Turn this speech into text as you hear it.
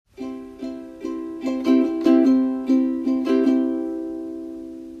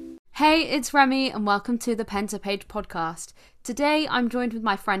Hey, it's Remy, and welcome to the Pen to Page podcast. Today, I'm joined with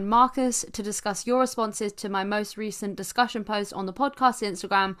my friend Marcus to discuss your responses to my most recent discussion post on the podcast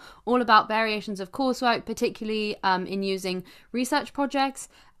Instagram, all about variations of coursework, particularly in using research projects,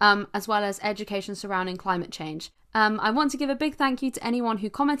 as well as education surrounding climate change. I want to give a big thank you to anyone who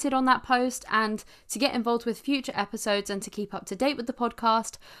commented on that post, and to get involved with future episodes and to keep up to date with the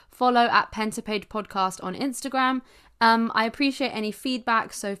podcast, follow at Pen to Page Podcast on Instagram. I appreciate any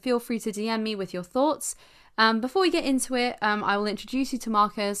feedback, so feel free to DM me with your thoughts. Before we get into it, I will introduce you to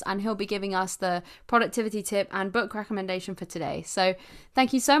Marcus, and he'll be giving us the productivity tip and book recommendation for today. So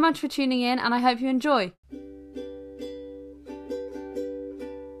thank you so much for tuning in, and I hope you enjoy.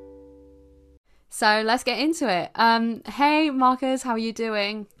 So let's get into it. Hey Marcus, how are you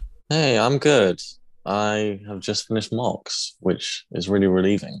doing? Hey, I'm good. I have just finished mocks, which is really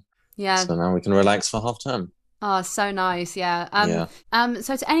relieving. Yeah. So now we can relax for half term. Oh, so nice, yeah. Yeah.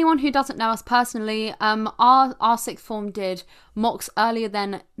 So to anyone who doesn't know us personally, our sixth form did mocks earlier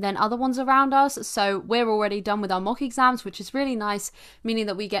than other ones around us. So we're already done with our mock exams, which is really nice, meaning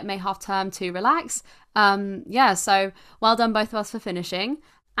that we get May half term to relax. Yeah, so well done both of us for finishing.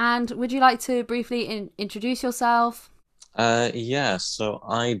 And would you like to briefly introduce yourself? Yeah, so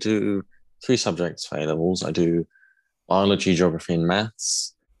I do three subjects for A-levels. I do biology, geography, and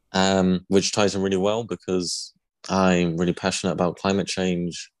maths, which ties in really well because I'm really passionate about climate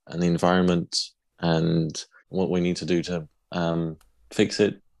change and the environment and what we need to do to fix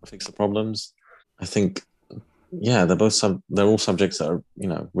it, fix the problems. I think, yeah, they're all subjects that are,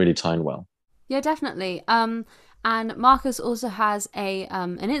 really tying well. Yeah, definitely. And Marcus also has a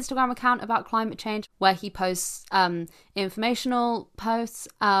an Instagram account about climate change where he posts informational posts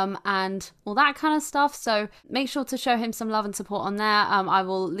and all that kind of stuff. So make sure to show him some love and support on there. I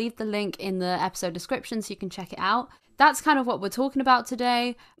will leave the link in the episode description so you can check it out. That's kind of what we're talking about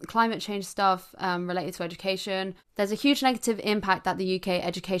today, climate change stuff related to education. There's a huge negative impact that the UK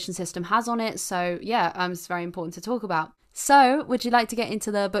education system has on it. So yeah, it's very important to talk about. So would you like to get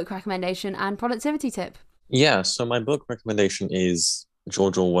into the book recommendation and productivity tip? Yeah, so my book recommendation is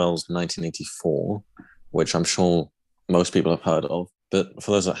George Orwell's 1984, which I'm sure most people have heard of. But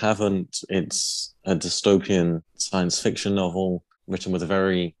for those that haven't, it's a dystopian science fiction novel written with a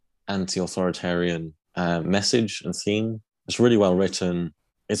very anti-authoritarian message and theme. It's really well written.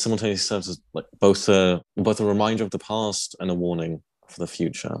 It simultaneously serves as like both a reminder of the past and a warning for the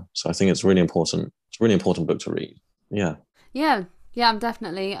future. So I think it's really important. It's a really important book to read. Yeah. Yeah, yeah, I'm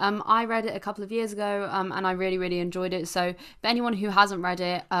definitely. I read it a couple of years ago, and I really, really enjoyed it. So, for anyone who hasn't read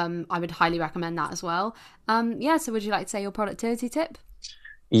it, I would highly recommend that as well. Yeah. So, would you like to say your productivity tip?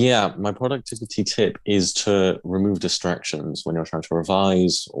 Yeah, my productivity tip is to remove distractions when you're trying to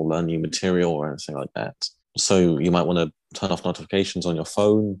revise or learn new material or anything like that. So you might want to turn off notifications on your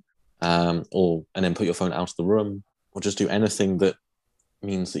phone, or and then put your phone out of the room, or just do anything that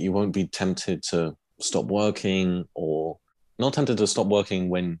means that you won't be tempted to stop working or not tempted to stop working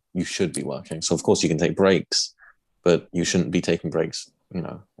when you should be working. So of course you can take breaks, but you shouldn't be taking breaks,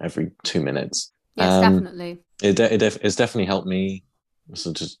 every 2 minutes. Yes, Um, definitely. it's definitely helped me.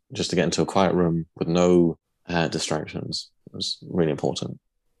 So just to get into a quiet room with no distractions was really important.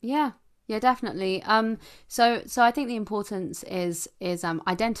 Yeah, yeah, definitely. So I think the importance is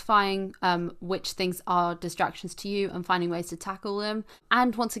identifying which things are distractions to you and finding ways to tackle them.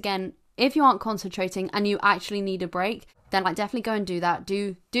 And once again, if you aren't concentrating and you actually need a break, then like definitely go and do that.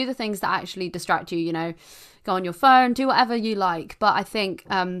 Do the things that actually distract you. Go on your phone, do whatever you like. But I think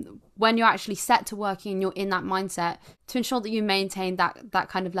when you're actually set to working and you're in that mindset, to ensure that you maintain that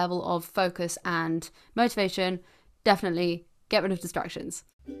kind of level of focus and motivation, definitely get rid of distractions.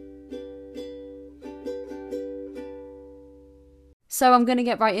 So I'm going to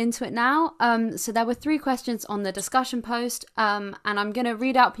get right into it now. So there were three questions on the discussion post, and I'm going to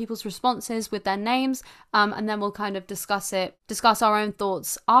read out people's responses with their names, and then we'll kind of discuss our own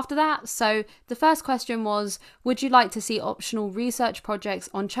thoughts after that. So the first question was, would you like to see optional research projects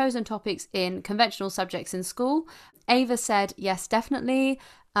on chosen topics in conventional subjects in school? Ava said, yes, definitely.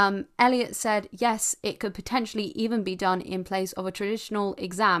 Elliot said, yes, it could potentially even be done in place of a traditional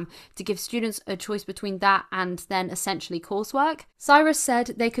exam to give students a choice between that and then essentially coursework. Cyrus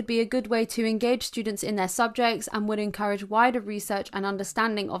said they could be a good way to engage students in their subjects and would encourage wider research and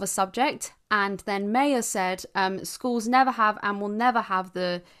understanding of a subject. And then Maya said, schools never have and will never have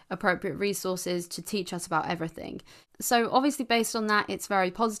the appropriate resources to teach us about everything. So obviously based on that, it's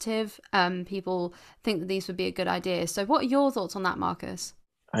very positive. People think that these would be a good idea. So what are your thoughts on that, Marcus?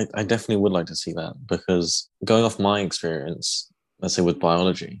 I definitely would like to see that because going off my experience, let's say with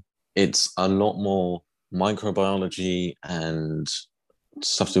biology, it's a lot more microbiology and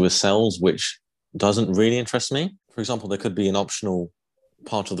stuff to do with cells, which doesn't really interest me. For example, there could be an optional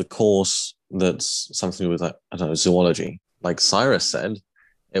part of the course that's something to do with, like, I don't know, zoology. Like Cyrus said,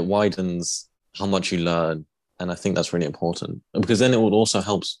 it widens how much you learn. And I think that's really important because then it would also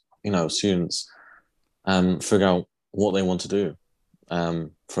help, students figure out what they want to do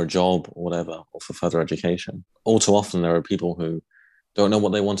for a job or whatever, or for further education. All too often, there are people who don't know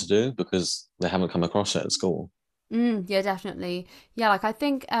what they want to do because they haven't come across it at school. Yeah, definitely. Yeah, like I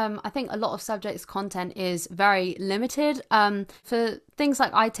think a lot of subjects content is very limited. For things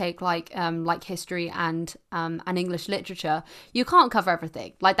like I take like history and English literature, you can't cover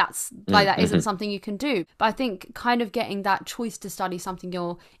everything. That isn't Mm-hmm. something you can do. But I think kind of getting that choice to study something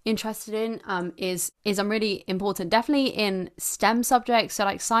you're interested in is really important. Definitely in STEM subjects, so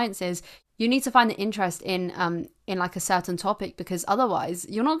like sciences, you need to find the interest in like a certain topic because otherwise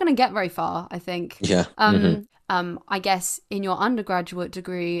you're not going to get very far, I think. Yeah. Mm-hmm. I guess in your undergraduate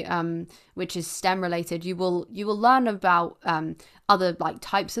degree, which is STEM related, you will learn about other like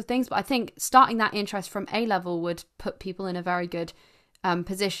types of things. But I think starting that interest from A level would put people in a very good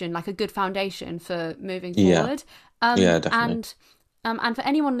position, like a good foundation for moving Yeah. forward. Yeah, definitely. And for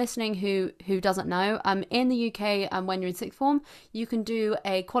anyone listening who doesn't know, in the UK, when you're in sixth form, you can do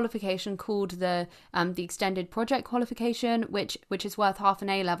a qualification called the extended project qualification, which is worth half an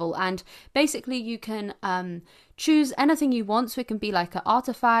A level, and basically you can choose anything you want. So it can be like an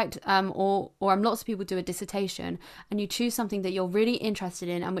artifact, or lots of people do a dissertation, and you choose something that you're really interested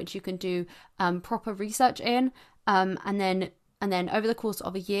in and which you can do proper research in, and then over the course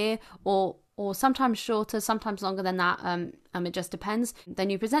of a year or sometimes shorter, sometimes longer than that. It just depends. Then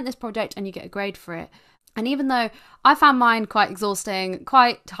you present this project and you get a grade for it. And even though I found mine quite exhausting,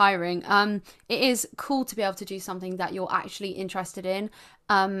 quite tiring, it is cool to be able to do something that you're actually interested in.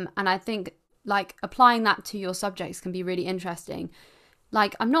 And I think like applying that to your subjects can be really interesting.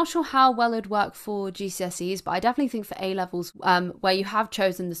 Like, I'm not sure how well it'd work for GCSEs, but I definitely think for A levels, where you have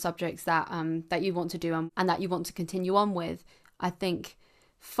chosen the subjects that you want to do and that you want to continue on with, I think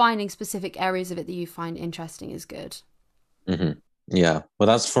finding specific areas of it that you find interesting is good. Hmm. Yeah. Well,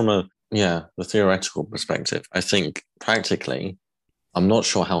 that's from the theoretical perspective. I think practically, I'm not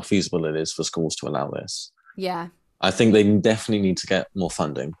sure how feasible it is for schools to allow this. Yeah, I think they definitely need to get more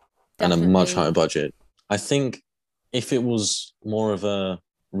funding and a much higher definitely. budget. I think if it was more of a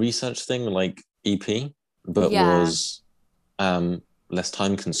research thing like EP, but Yeah, was less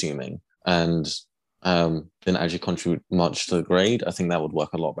time consuming and didn't actually contribute much to the grade, I think that would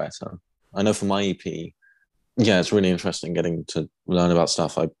work a lot better. I know for my EP, yeah, it's really interesting getting to learn about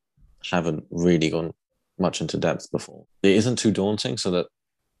stuff I haven't really gone much into depth before. It isn't too daunting so that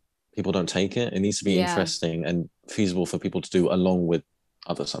people don't take it. It needs to be yeah. interesting and feasible for people to do along with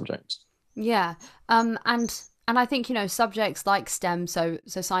other subjects. Yeah. And I think, subjects like STEM, so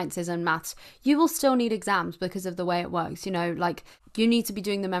sciences and maths, you will still need exams because of the way it works, like you need to be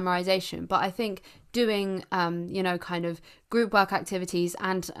doing the memorization. But I think doing kind of group work activities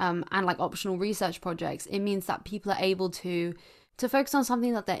and like optional research projects, it means that people are able to focus on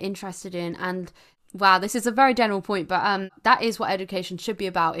something that they're interested in. And wow, this is a very general point, but that is what education should be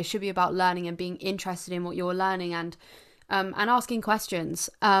about. It should be about learning and being interested in what you're learning and asking questions.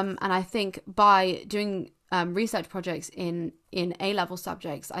 And I think by doing research projects in A level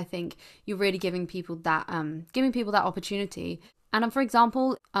subjects, I think you're really giving people that opportunity. And for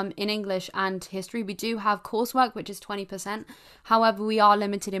example, in English and history, we do have coursework, which is 20%. However, we are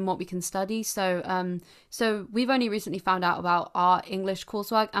limited in what we can study. So we've only recently found out about our English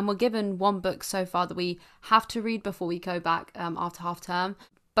coursework, and we're given one book so far that we have to read before we go back after half term.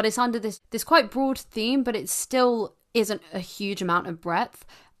 But it's under this quite broad theme, but it still isn't a huge amount of breadth,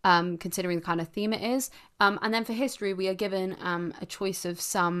 considering the kind of theme it is. And then for history, we are given a choice of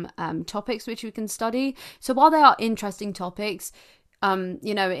some topics which we can study. So while they are interesting topics,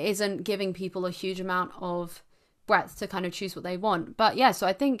 it isn't giving people a huge amount of breadth to kind of choose what they want. But yeah, so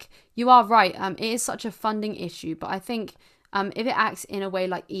I think you are right. It is such a funding issue, but I think if it acts in a way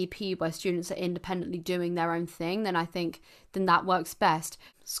like EP, where students are independently doing their own thing, then I think then that works best.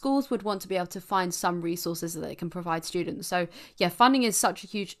 Schools would want to be able to find some resources that they can provide students. So yeah, funding is such a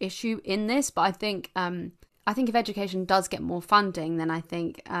huge issue in this, but I think if education does get more funding, then I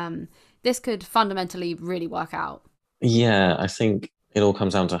think this could fundamentally really work out. Yeah, I think it all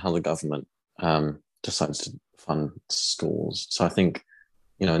comes down to how the government decides to fund schools. So I think,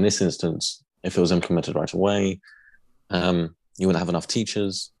 in this instance, if it was implemented right away, you wouldn't have enough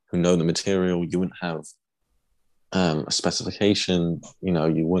teachers who know the material. You wouldn't have a specification. You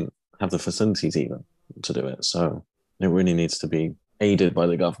wouldn't have the facilities even to do it. So it really needs to be aided by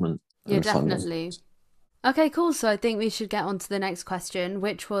the government Yeah, and funded. definitely. Okay, cool. So I think we should get on to the next question,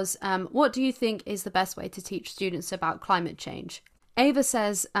 which was, what do you think is the best way to teach students about climate change? Ava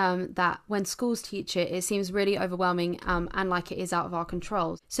says that when schools teach it, it seems really overwhelming and like it is out of our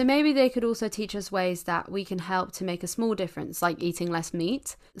control. So maybe they could also teach us ways that we can help to make a small difference, like eating less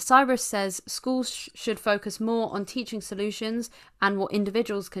meat. Cyrus says schools should focus more on teaching solutions and what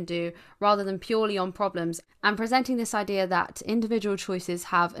individuals can do rather than purely on problems, and presenting this idea that individual choices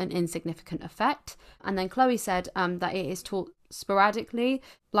have an insignificant effect. And then Chloe said that it is taught sporadically,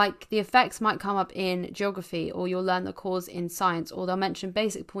 like the effects might come up in geography, or you'll learn the cause in science, or they'll mention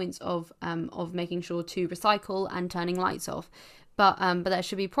basic points of making sure to recycle and turning lights off. But there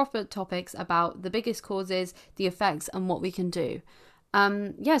should be proper topics about the biggest causes, the effects, and what we can do.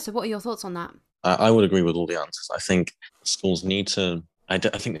 Yeah. So what are your thoughts on that? I would agree with all the answers. I think schools need to. I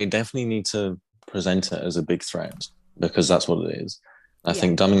think they definitely need to present it as a big threat because that's what it is. I Yeah.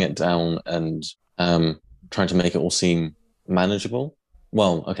 think dumbing it down and trying to make it all seem manageable.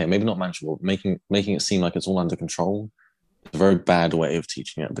 Well, okay, maybe not manageable. Making it seem like it's all under control is a very bad way of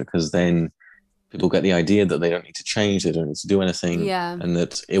teaching it because then people get the idea that they don't need to change, they don't need to do anything, Yeah. and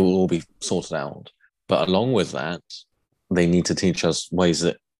that it will all be sorted out. But along with that, they need to teach us ways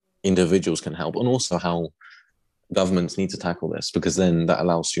that individuals can help, and also how governments need to tackle this, because then that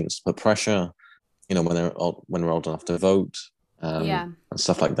allows students to put pressure, when they're old enough to vote, Yeah. and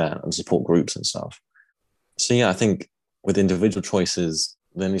stuff like that, and support groups and stuff. So yeah, I think with individual choices,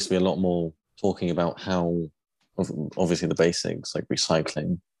 there needs to be a lot more talking about how, obviously the basics like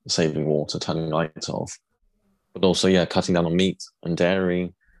recycling, saving water, turning lights off, but also yeah, cutting down on meat and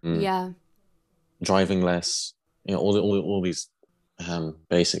dairy, Yeah. driving less, all these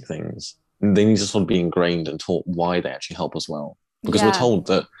basic things. They need to sort of be ingrained and taught why they actually help as well. Because Yeah.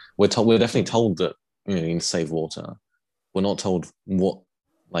 we're definitely told that you need to save water. We're not told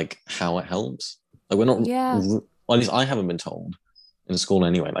how it helps. Like we're not, Yeah. well, at least I haven't been told in school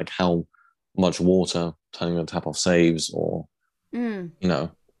anyway, like how much water turning the tap off saves, or Mm. you know,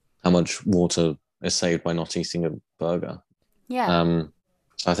 how much water is saved by not eating a burger. Yeah.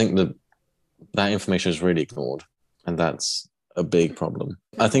 So I think that information is really ignored, and that's a big problem.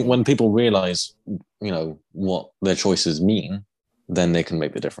 I think Definitely. when people realize, what their choices mean, then they can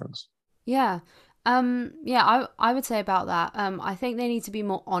make the difference. Yeah. Yeah, I would say about that. I think they need to be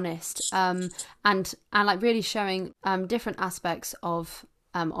more honest. And like really showing different aspects of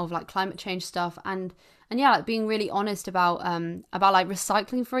like climate change stuff, and yeah, like being really honest about like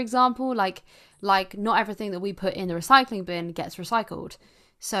recycling, for example. Like not everything that we put in the recycling bin gets recycled.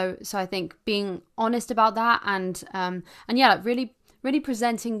 So I think being honest about that, and yeah, like really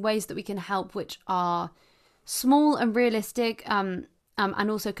presenting ways that we can help, which are small and realistic, and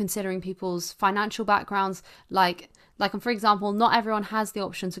also considering people's financial backgrounds. For example, not everyone has the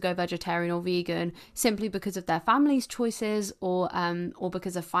option to go vegetarian or vegan simply because of their family's choices, or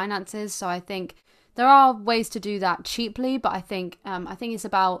because of finances. So I think there are ways to do that cheaply, but I think it's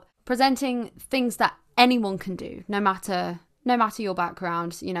about presenting things that anyone can do, no matter your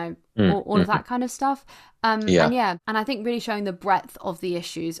background, all of Mm-hmm. that kind of stuff. And Yeah, yeah, and I think really showing the breadth of the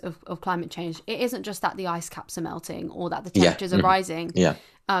issues of climate change. It isn't just that the ice caps are melting or that the yeah, temperatures are mhm, rising. yeah.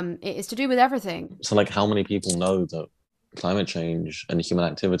 It is to do with everything. So, like, how many people know that climate change and human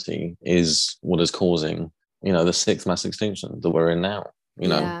activity is what is causing, the sixth mass extinction that we're in now?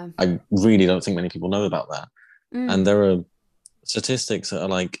 Yeah. I really don't think many people know about that. And Mm. there are statistics that are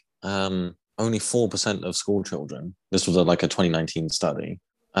like only 4% of school children, this was like a 2019 study,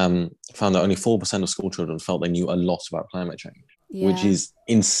 found that only 4% of school children felt they knew a lot about climate change, which Yeah. is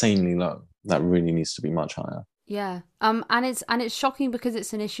insanely low. That really needs to be much higher. Yeah. And it's shocking because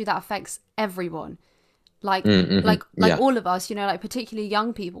it's an issue that affects everyone. Like Mm-hmm. like Yeah, all of us, like particularly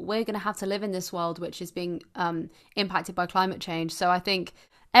young people, we're going to have to live in this world which is being impacted by climate change. So I think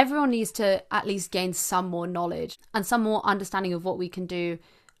everyone needs to at least gain some more knowledge and some more understanding of what we can do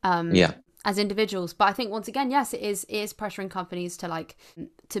yeah, as individuals. But I think once again, yes, it is pressuring companies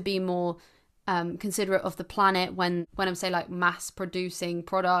to be more considerate of the planet when I'm say like mass producing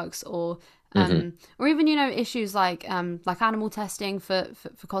products, hmm or even issues like animal testing for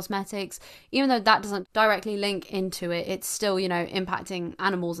cosmetics. Even though that doesn't directly link into it, it's still impacting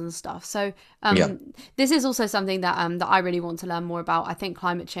animals and stuff. So yeah. this is also something that I really want to learn more about. I think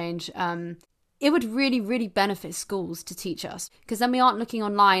climate change, it would really, really benefit schools to teach us, because then we aren't looking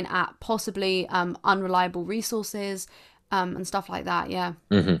online at possibly unreliable resources, and stuff like that. Yeah.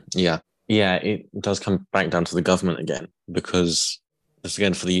 Yeah. Yeah, it does come back down to the government again, because just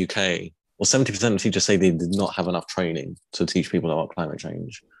again for the UK, well, 70% of teachers say they did not have enough training to teach people about climate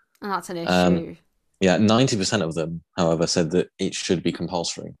change. And that's an Um, issue. yeah, 90% of them, however, said that it should be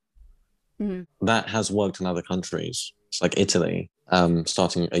compulsory. Mhm. That has worked in other countries. It's like Italy,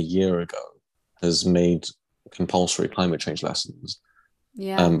 starting a year ago, has made compulsory climate change lessons,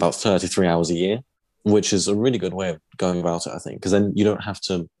 Yeah. about 33 hours a year, which is a really good way of going about it, I think, because then you don't have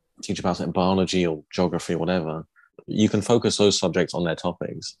to teach about it in biology or geography or whatever. You can focus those subjects on their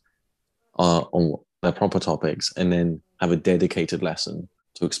topics, on their proper topics, and then have a dedicated lesson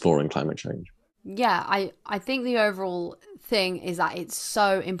to exploring climate change. Yeah, I think the overall thing is that it's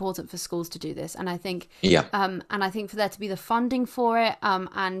so important for schools to do this, and Yeah. I think for there to be the funding for it,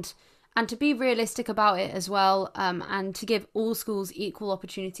 and to be realistic about it as well, and to give all schools equal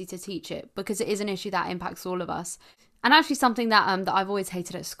opportunity to teach it, because it is an issue that impacts all of us. And actually something that I've always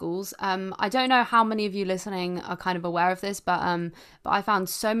hated at schools. I don't know how many of you listening are kind of aware of this, but I found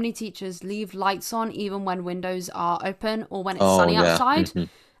so many teachers leave lights on even when windows are open or when it's Oh, sunny yeah. outside. Hmm.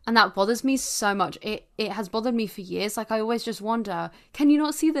 And that bothers me so much. It has bothered me for years. Like, I always just wonder, can you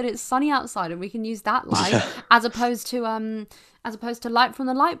not see that it's sunny outside and we can use that light Yeah. as opposed to light from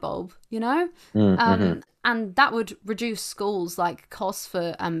the light bulb, you know? Mm-hmm. And that would reduce schools like costs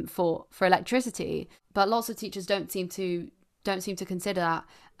for electricity. But lots of teachers don't seem to consider that.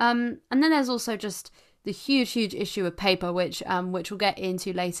 And then there's also just the huge issue of paper, which we'll get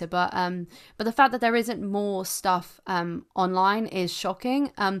into later. But the fact that there isn't more stuff online is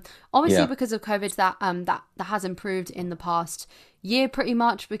shocking. Obviously Yeah. because of COVID, that has improved in the past year pretty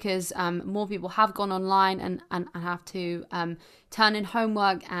much, because more people have gone online and have to turn in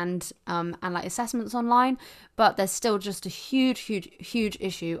homework and like assessments online. But there's still just a huge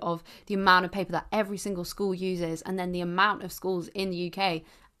issue of the amount of paper that every single school uses, and then the amount of schools in the UK,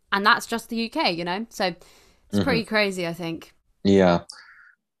 and that's just the UK, you know? So it's Hmm. pretty crazy, I think. Yeah.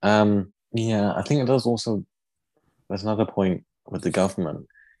 Yeah, I think it does also, there's another point with the government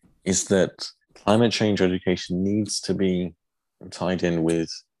is that climate change education needs to be tied in with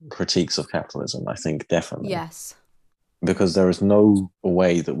critiques of capitalism, I think, definitely. Yes. Because there is no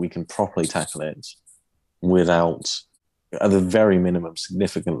way that we can properly tackle it without, at the very minimum,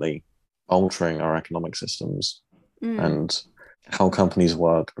 significantly altering our economic systems Mm, and how companies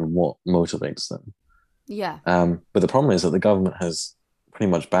work and what motivates them. yeah. But the problem is that the government has pretty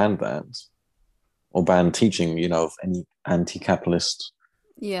much banned that or banned teaching, of any anti-capitalist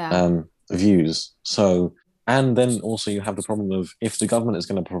Yeah. views. So, and then also you have the problem of if the government is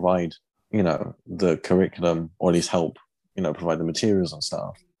going to provide, the curriculum or at least help, provide the materials and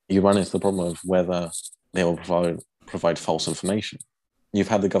stuff, you run into the problem of whether they will provide false information. You've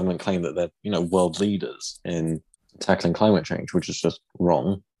had the government claim that they're, world leaders in tackling climate change, which is just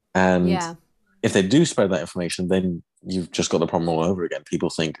wrong. And Yeah. if they do spread that information, then you've just got the problem all over again. People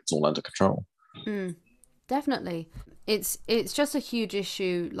think it's all under control. Mm, definitely. It's just a huge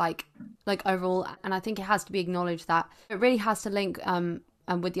issue, like overall, and I think it has to be acknowledged that it really has to link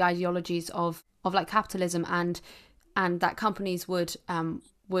with the ideologies of like capitalism, and that companies would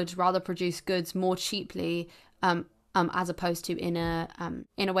rather produce goods more cheaply, as opposed to in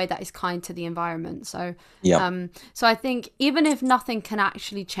a way that is kind to the environment. Yeah. So I think even if nothing can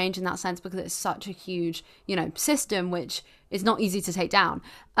actually change in that sense, because it's such a huge, system which is not easy to take down.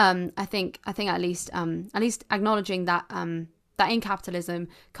 I think at least acknowledging that in capitalism,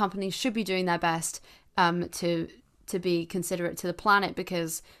 companies should be doing their best to be considerate to the planet,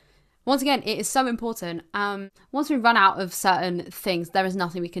 because once again, it is so important. Once we run out of certain things, there is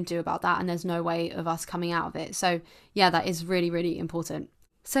nothing we can do about that, and there's no way of us coming out of it. So, yeah, that is really important.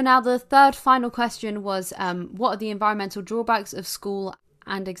 So now the third final question was, what are the environmental drawbacks of school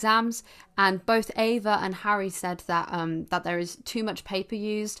and exams? And both Ava and Harry said that there is too much paper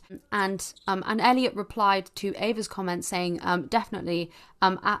used, and Elliot replied to Ava's comment saying, definitely,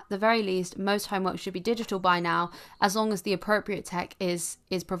 at the very least, most homework should be digital by now, as long as the appropriate tech is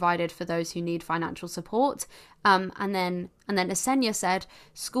provided for those who need financial support. And then Asenya said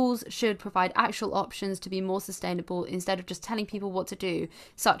schools should provide actual options to be more sustainable instead of just telling people what to do,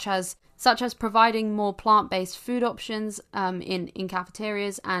 such as providing more plant-based food options in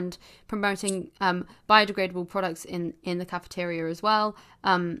cafeterias, and promoting biodegradable products in the cafeteria as well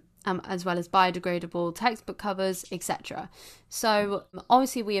as biodegradable textbook covers, etc. So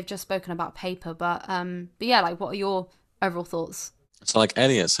obviously we have just spoken about paper, but yeah, like, what are your overall thoughts? So, like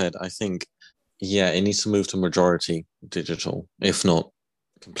Elliot said, I think, yeah, it needs to move to majority digital, if not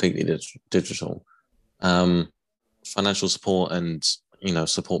completely digital. Um, Financial support and,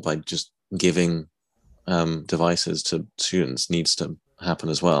 support by just giving devices to students needs to happen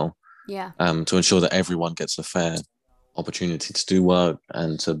as well, Yeah. to ensure that everyone gets a fair opportunity to do work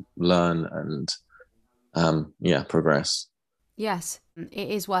and to learn and, yeah, progress. Yes, it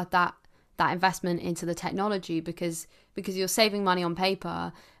is worth that investment into the technology, because you're saving money on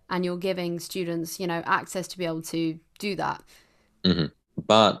paper, and you're giving students, access to be able to do that. Hmm.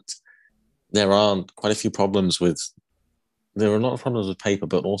 But there are quite a few problems with. There are a lot of problems with paper,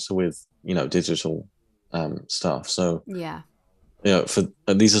 but also with digital stuff. So Yeah. for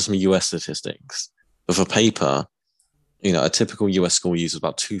these are some US statistics, but for paper, a typical US school uses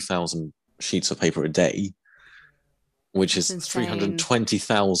about 2,000 sheets of paper a day, which That's is insane.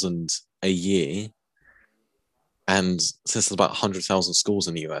 320,000 a year. And since there's about 100,000 schools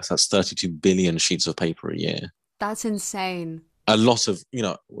in the US, that's 32 billion sheets of paper a year. That's insane. A lot of,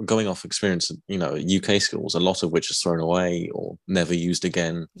 going off experience, UK schools, a lot of which is thrown away or never used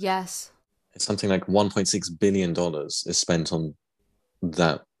again. Yes. It's something like $1.6 billion is spent on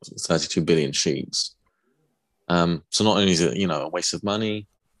that 32 billion sheets. So not only is it, a waste of money,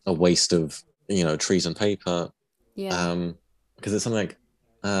 a waste of, trees and paper, Yeah. because it's something like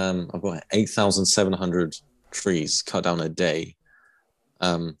I've got 8,700 trees cut down a day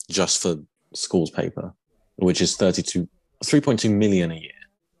just for schools paper, which is 3.2 million a year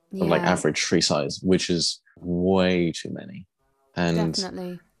of like Yeah, average tree size, which is way too many. And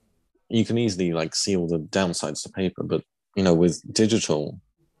definitely. you can easily like see all the downsides to paper, but with digital,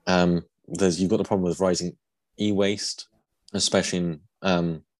 you've got the problem with rising e-waste, especially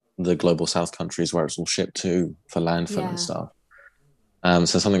in the global south countries where it's all shipped to for landfill and Yeah. stuff.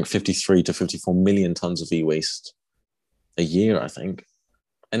 So something 53 to 54 million tons of e-waste a year, I think.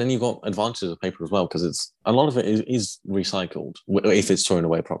 And then you've got advantages of paper as well, because a lot of it is recycled if it's thrown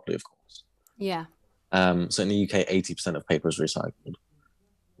away properly, of course. Yeah. So in the UK, 80% of paper is recycled,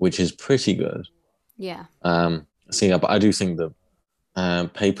 which is pretty good. Yeah. So yeah, but I do think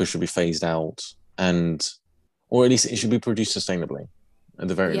that paper should be phased out, or at least it should be produced sustainably, at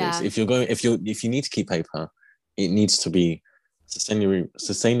the very least. Yeah. If you need to keep paper, it needs to be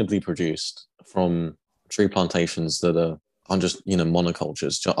sustainably produced from tree plantations that aren't just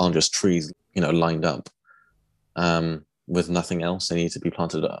monocultures, aren't just trees lined up with nothing else. They need to be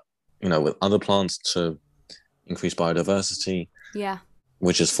planted with other plants to increase biodiversity, Yeah.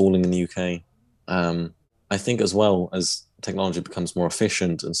 which is falling in the UK. I think as well as technology becomes more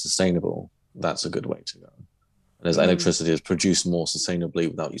efficient and sustainable, that's a good way to go. And as electricity is produced more sustainably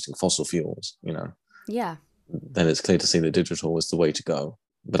without using fossil fuels, Yeah. then it's clear to see that digital is the way to go.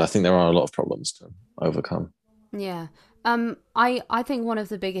 But I think there are a lot of problems to overcome. Yeah. I think one of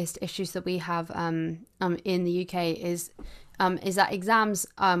the biggest issues that we have in the UK is that exams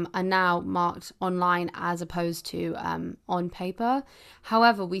are now marked online as opposed to on paper.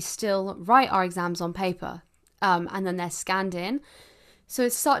 However, we still write our exams on paper, and then they're scanned in. So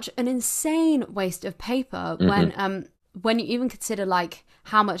it's such an insane waste of paper when you even consider like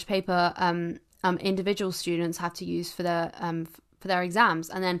how much paper individual students have to use for their exams,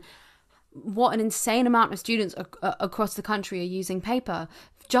 and then what an insane amount of students across the country are using paper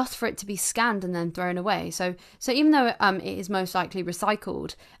just for it to be scanned and then thrown away. So even though it is most likely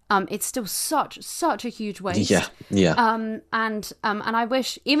recycled, it's still such a huge waste. Yeah. And I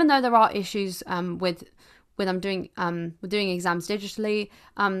wish, even though there are issues with doing exams digitally,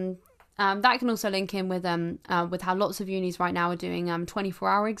 that can also link in with how lots of unis right now are doing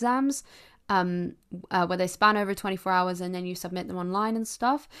 24-hour exams. Where they span over 24 hours and then you submit them online and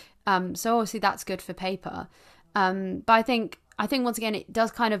stuff. So obviously that's good for paper. But I think once again, it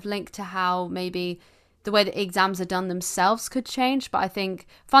does kind of link to how maybe the way that exams are done themselves could change. But I think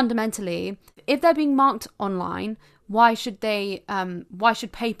fundamentally, if they're being marked online, why should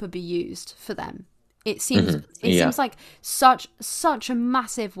paper be used for them? It seems seems like such a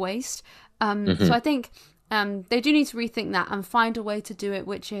massive waste. So I think they do need to rethink that and find a way to do it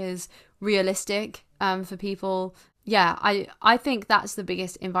which is realistic for people. Yeah, I think that's the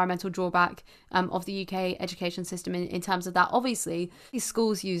biggest environmental drawback of the UK education system in terms of that. Obviously, these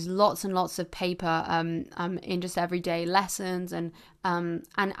schools use lots and lots of paper in just everyday lessons, and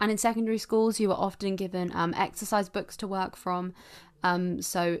in secondary schools you are often given exercise books to work from.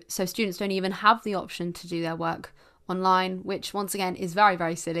 So students don't even have the option to do their work online, which once again is very,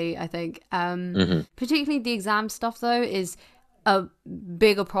 very silly, I think. Particularly the exam stuff though is a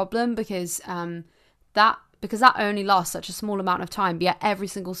bigger problem because that only lasts such a small amount of time, but yet every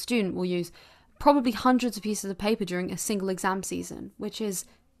single student will use probably hundreds of pieces of paper during a single exam season, which is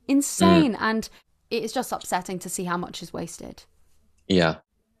insane. And it is just upsetting to see how much is wasted. Yeah.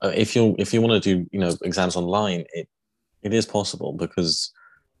 If you want to do exams online, it is possible because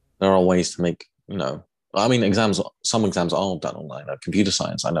there are ways to make I mean, some exams are done online. Like computer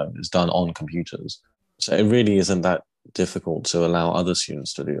science, I know, is done on computers. So it really isn't that difficult to allow other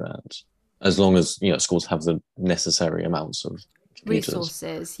students to do that, as long as schools have the necessary amounts of computers.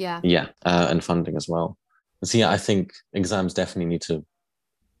 Resources, yeah. Yeah, and funding as well. So yeah, I think exams definitely need to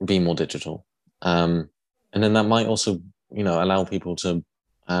be more digital. And then that might also, allow people to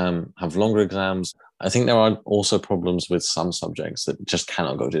have longer exams. I think there are also problems with some subjects that just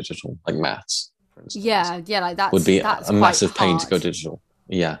cannot go digital, like maths, for instance, Yeah, like would be that's a quite massive pain to go hard. digital.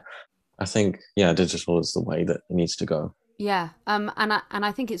 Yeah, I think, yeah, digital is the way that it needs to go. Yeah, and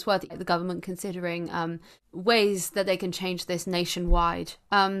I think it's worth the government considering ways that they can change this nationwide.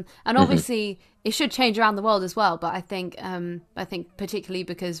 And Hmm. obviously it should change around the world as well. But I think particularly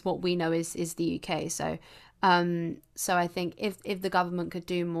because what we know is the UK. So I think if the government could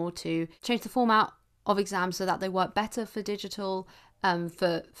do more to change the format of exams so that they work better for digital,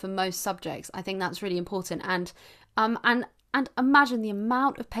 for most subjects, I think that's really important. And imagine the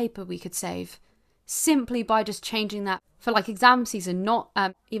amount of paper we could save simply by just changing that for like exam season, not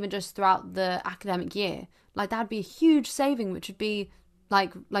even just throughout the academic year. Like that'd be a huge saving, which would be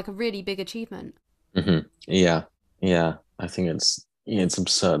like a really big achievement. Hmm. Yeah, yeah. I think it's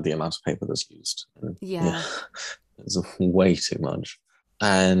absurd the amount of paper that's used. And yeah, Yeah, it's way too much.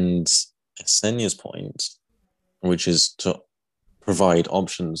 And Senya's point, which is to provide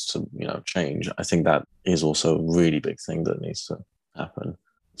options to change. I think that is also a really big thing that needs to happen.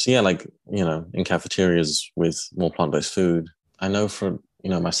 So yeah, like in cafeterias with more plant-based food. I know for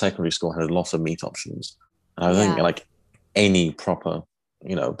my secondary school had a lot of meat options, and I think yeah, like any proper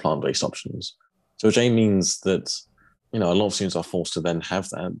plant-based options. So which means that a lot of students are forced to then have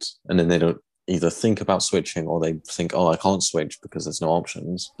that, and then they don't either think about switching or they think, oh, I can't switch because there's no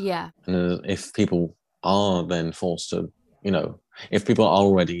options. yeah, And if people are then forced to, you know, if people are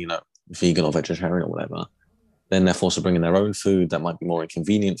already, vegan or vegetarian or whatever, then they're forced to bring in their own food that might be more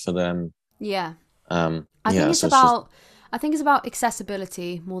inconvenient for them. yeah. I think Yeah, it's so it's just, about I think it's about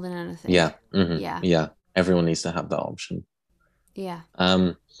accessibility more than anything. yeah, hmm, Yeah, yeah, everyone needs to have that option. yeah.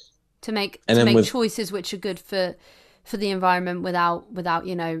 Um, To make and to then make with, choices which are good for the environment without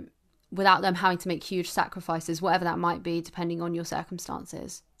without them having to make huge sacrifices, whatever that might be, depending on your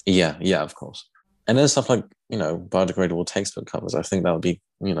circumstances. yeah, yeah, of course. And then stuff like, biodegradable textbook covers, I think that would be,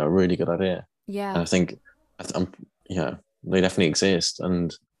 a really good idea. Yeah, And I think, I'm, they definitely exist.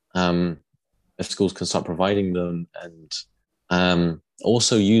 And um, if schools can start providing them and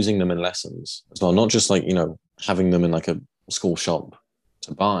also using them in lessons as well, not just like, having them in like a school shop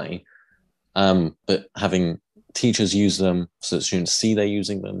to buy, but having teachers use them so that students see they're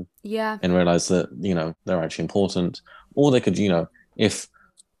using them yeah. and realize that, they're actually important. Or they could, if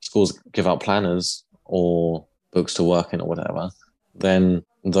schools give out planners or books to work in or whatever, then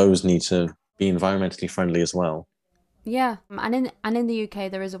those need to be environmentally friendly as well. Yeah, and in the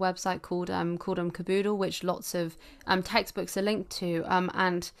UK there is a website called Caboodle, which lots of textbooks are linked to,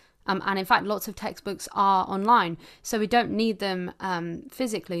 and in fact lots of textbooks are online, so we don't need them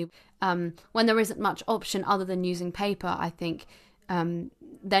physically. When there isn't much option other than using paper, I think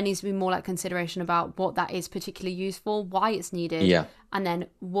there needs to be more like consideration about what that is particularly used for, why it's needed, Yeah, and then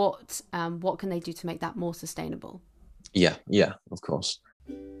what can they do to make that more sustainable. yeah, yeah, of course.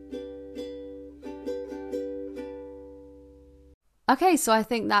 Okay, so I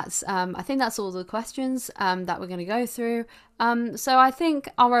think that's all the questions that we're going to go through. So I think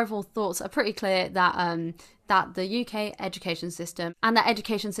our overall thoughts are pretty clear that the UK education system and that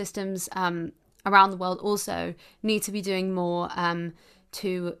education systems around the world also need to be doing more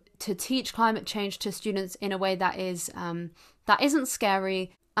to teach climate change to students in a way that isn't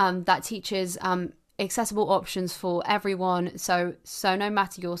scary, that teaches accessible options for everyone. So no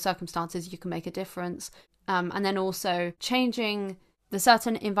matter your circumstances, you can make a difference. And then also changing the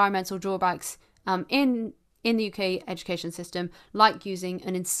certain environmental drawbacks in the UK education system, like using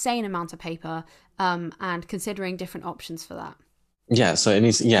an insane amount of paper and considering different options for that. Yeah, so it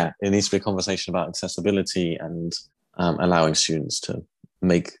needs to be a conversation about accessibility and allowing students to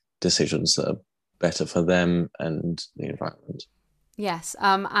make decisions that are better for them and the environment. Yes,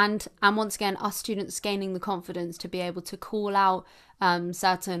 and once again, us students gaining the confidence to be able to call out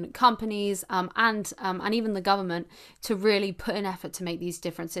certain companies and even the government to really put an effort to make these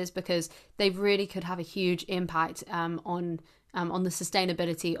differences, because they really could have a huge impact on the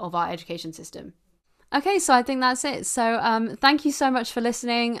sustainability of our education system. Okay, so I think that's it. So thank you so much for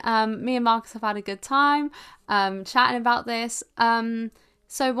listening. Me and Marcus have had a good time chatting about this.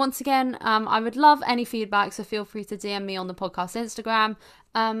 So once again, I would love any feedback. So feel free to DM me on the podcast Instagram.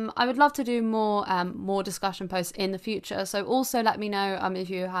 I would love to do more discussion posts in the future. So also let me know if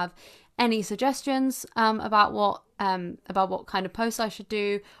you have any suggestions about what kind of posts I should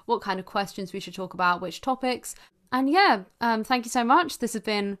do, what kind of questions we should talk about, which topics. And yeah, thank you so much. This has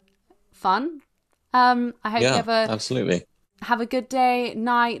been fun. I hope you Yeah, absolutely. have a good day,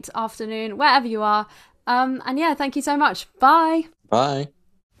 night, afternoon, wherever you are. And yeah, thank you so much. Bye. Bye.